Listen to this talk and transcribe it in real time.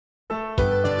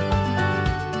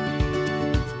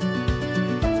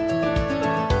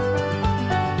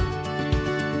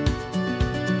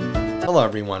Hello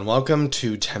everyone, welcome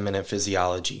to 10-Minute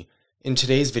Physiology. In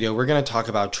today's video, we're going to talk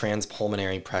about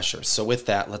transpulmonary pressure. So with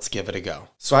that, let's give it a go.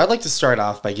 So I'd like to start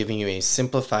off by giving you a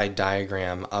simplified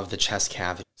diagram of the chest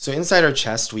cavity. So inside our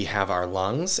chest, we have our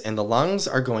lungs, and the lungs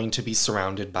are going to be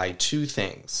surrounded by two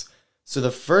things. So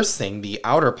the first thing, the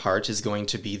outer part, is going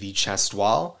to be the chest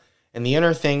wall, and the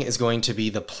inner thing is going to be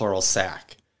the pleural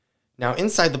sac. Now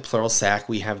inside the pleural sac,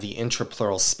 we have the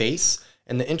intrapleural space,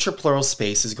 and the intrapleural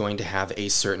space is going to have a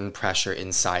certain pressure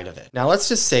inside of it. Now let's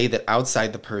just say that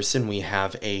outside the person we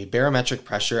have a barometric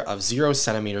pressure of 0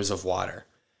 centimeters of water.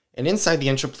 And inside the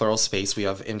intrapleural space we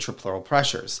have intrapleural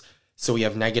pressures. So we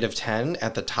have -10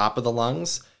 at the top of the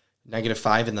lungs,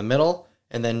 -5 in the middle,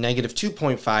 and then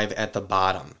 -2.5 at the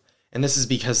bottom. And this is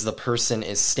because the person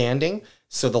is standing,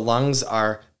 so the lungs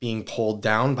are being pulled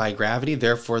down by gravity,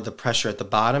 therefore the pressure at the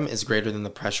bottom is greater than the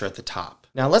pressure at the top.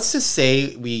 Now let's just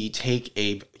say we take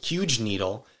a huge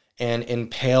needle and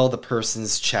impale the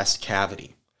person's chest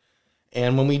cavity.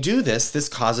 And when we do this, this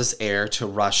causes air to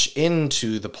rush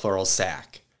into the pleural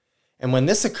sac. And when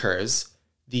this occurs,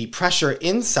 the pressure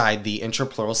inside the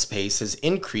intrapleural space is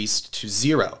increased to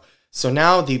 0. So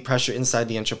now the pressure inside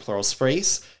the intrapleural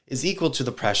space is equal to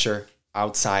the pressure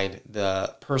outside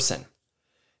the person.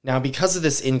 Now because of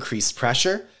this increased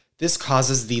pressure, this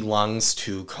causes the lungs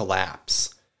to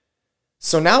collapse.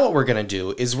 So now what we're going to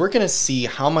do is we're going to see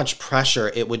how much pressure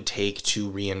it would take to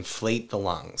reinflate the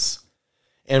lungs.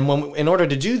 And in order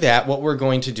to do that, what we're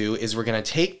going to do is we're going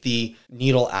to take the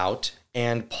needle out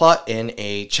and put in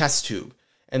a chest tube.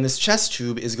 And this chest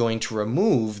tube is going to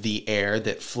remove the air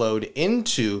that flowed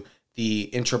into the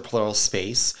intrapleural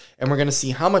space. And we're going to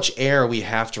see how much air we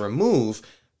have to remove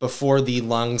before the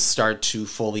lungs start to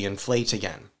fully inflate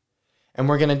again. And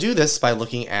we're going to do this by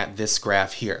looking at this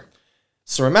graph here.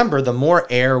 So remember, the more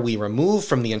air we remove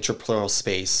from the intrapleural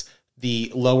space,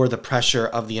 the lower the pressure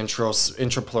of the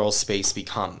intrapleural space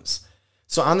becomes.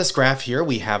 So on this graph here,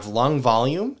 we have lung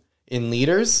volume in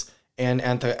liters, and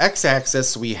at the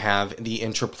x-axis, we have the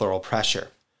intrapleural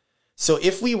pressure. So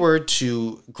if we were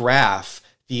to graph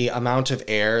the amount of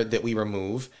air that we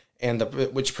remove, and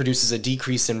which produces a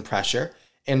decrease in pressure,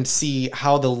 and see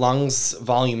how the lungs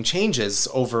volume changes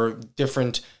over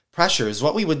different pressures,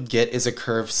 what we would get is a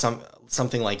curve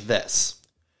something like this.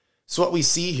 So what we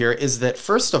see here is that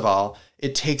first of all,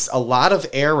 it takes a lot of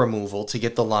air removal to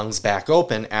get the lungs back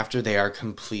open after they are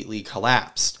completely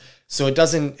collapsed. So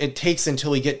it takes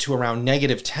until we get to around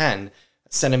 -10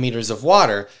 centimeters of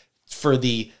water for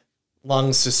the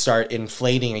lungs to start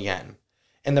inflating again.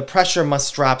 And the pressure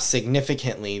must drop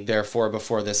significantly, therefore,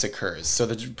 before this occurs. So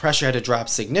the pressure had to drop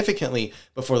significantly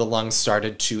before the lungs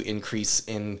started to increase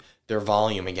in their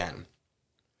volume again.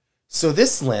 So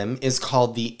this limb is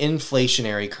called the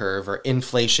inflationary curve or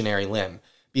inflationary limb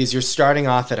because you're starting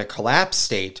off at a collapse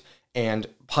state and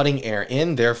putting air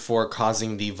in, therefore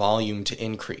causing the volume to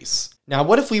increase. Now,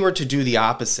 what if we were to do the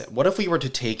opposite? What if we were to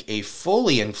take a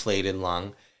fully inflated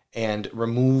lung and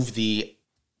remove the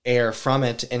air from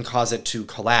it and cause it to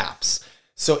collapse?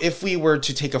 So if we were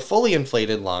to take a fully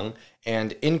inflated lung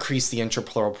and increase the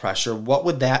intrapleural pressure, what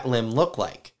would that limb look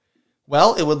like?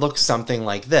 Well, it would look something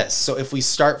like this. So if we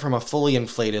start from a fully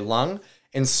inflated lung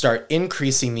and start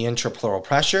increasing the intrapleural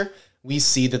pressure, we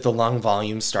see that the lung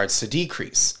volume starts to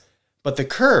decrease. But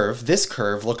this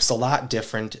curve looks a lot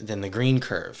different than the green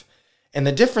curve. And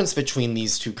the difference between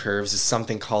these two curves is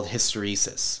something called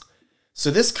hysteresis. So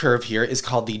this curve here is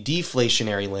called the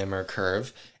deflationary limb or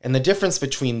curve, and the difference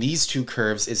between these two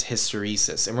curves is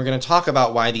hysteresis. And we're going to talk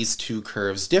about why these two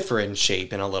curves differ in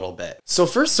shape in a little bit. So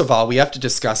first of all, we have to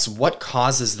discuss what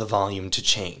causes the volume to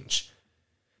change.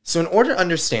 So in order to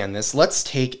understand this, let's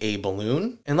take a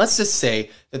balloon, and let's just say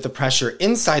that the pressure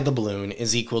inside the balloon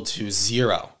is equal to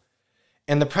 0,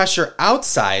 and the pressure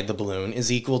outside the balloon is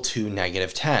equal to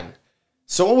 -10.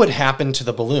 So what would happen to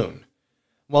the balloon?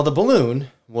 Well, the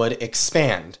balloon would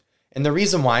expand. And the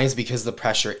reason why is because the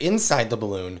pressure inside the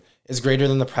balloon is greater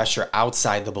than the pressure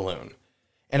outside the balloon.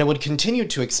 And it would continue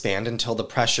to expand until the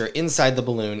pressure inside the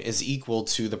balloon is equal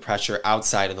to the pressure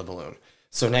outside of the balloon.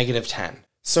 So -10.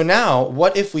 So now,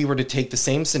 what if we were to take the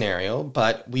same scenario,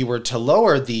 but we were to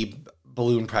lower the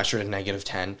balloon pressure to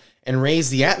 -10 and raise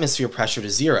the atmosphere pressure to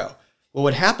 0? What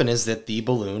would happen is that the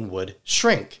balloon would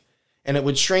shrink. And it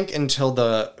would shrink until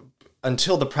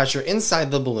the pressure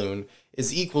inside the balloon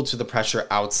is equal to the pressure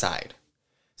outside.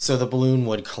 So the balloon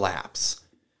would collapse.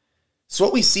 So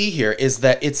what we see here is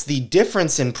that it's the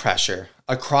difference in pressure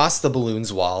across the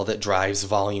balloon's wall that drives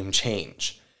volume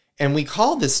change. And we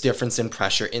call this difference in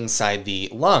pressure inside the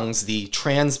lungs the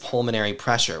transpulmonary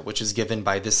pressure, which is given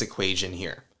by this equation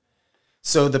here.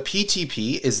 So the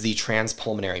PTP is the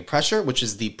transpulmonary pressure, which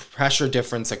is the pressure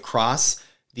difference across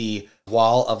the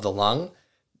wall of the lung.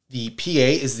 The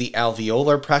PA is the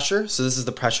alveolar pressure, so this is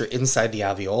the pressure inside the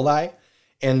alveoli.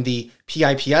 And the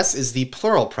PIPS is the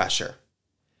pleural pressure.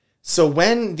 So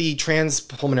when the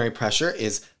transpulmonary pressure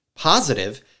is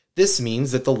positive, this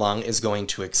means that the lung is going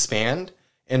to expand,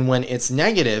 and when it's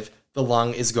negative, the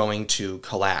lung is going to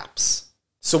collapse.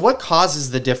 So what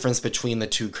causes the difference between the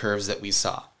two curves that we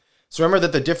saw? So remember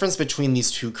that the difference between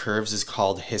these two curves is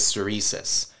called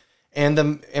hysteresis. And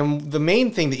the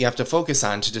main thing that you have to focus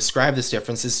on to describe this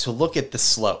difference is to look at the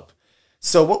slope.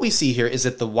 So what we see here is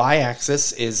that the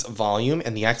y-axis is volume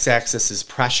and the x-axis is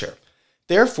pressure.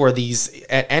 Therefore,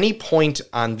 at any point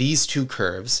on these two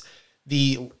curves,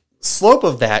 the slope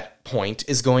of that point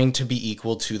is going to be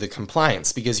equal to the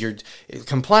compliance, because your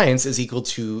compliance is equal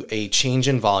to a change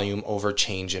in volume over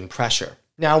change in pressure.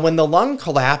 Now, when the lung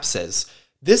collapses,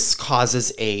 this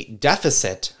causes a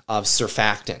deficit of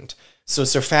surfactant. So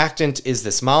surfactant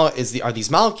are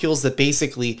these molecules that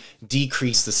basically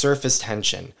decrease the surface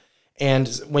tension. And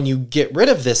when you get rid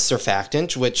of this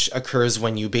surfactant, which occurs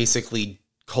when you basically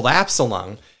collapse a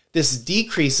lung, this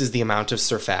decreases the amount of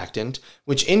surfactant,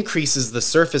 which increases the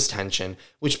surface tension,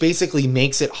 which basically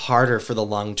makes it harder for the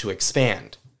lung to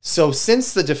expand. So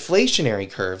since the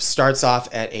deflationary curve starts off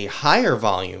at a higher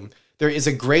volume, there is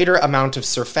a greater amount of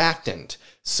surfactant.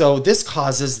 So this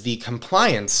causes the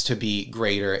compliance to be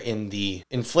greater in the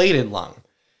inflated lung.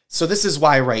 So this is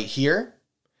why right here,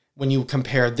 when you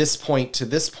compare this point to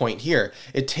this point here,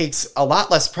 it takes a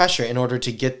lot less pressure in order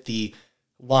to get the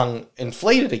lung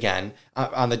inflated again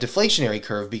on the deflationary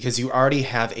curve, because you already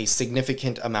have a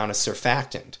significant amount of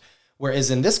surfactant. Whereas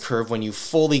in this curve, when you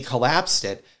fully collapsed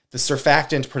it, the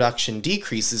surfactant production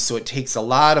decreases, so it takes a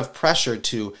lot of pressure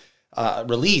to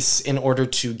release in order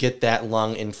to get that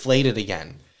lung inflated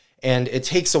again. And it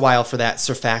takes a while for that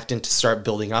surfactant to start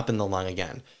building up in the lung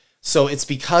again. So it's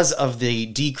because of the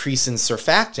decrease in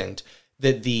surfactant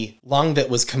that the lung that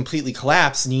was completely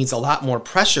collapsed needs a lot more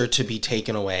pressure to be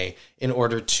taken away in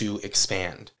order to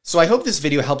expand. So I hope this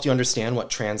video helped you understand what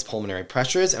transpulmonary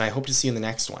pressure is, and I hope to see you in the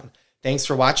next one. Thanks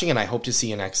for watching, and I hope to see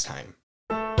you next time.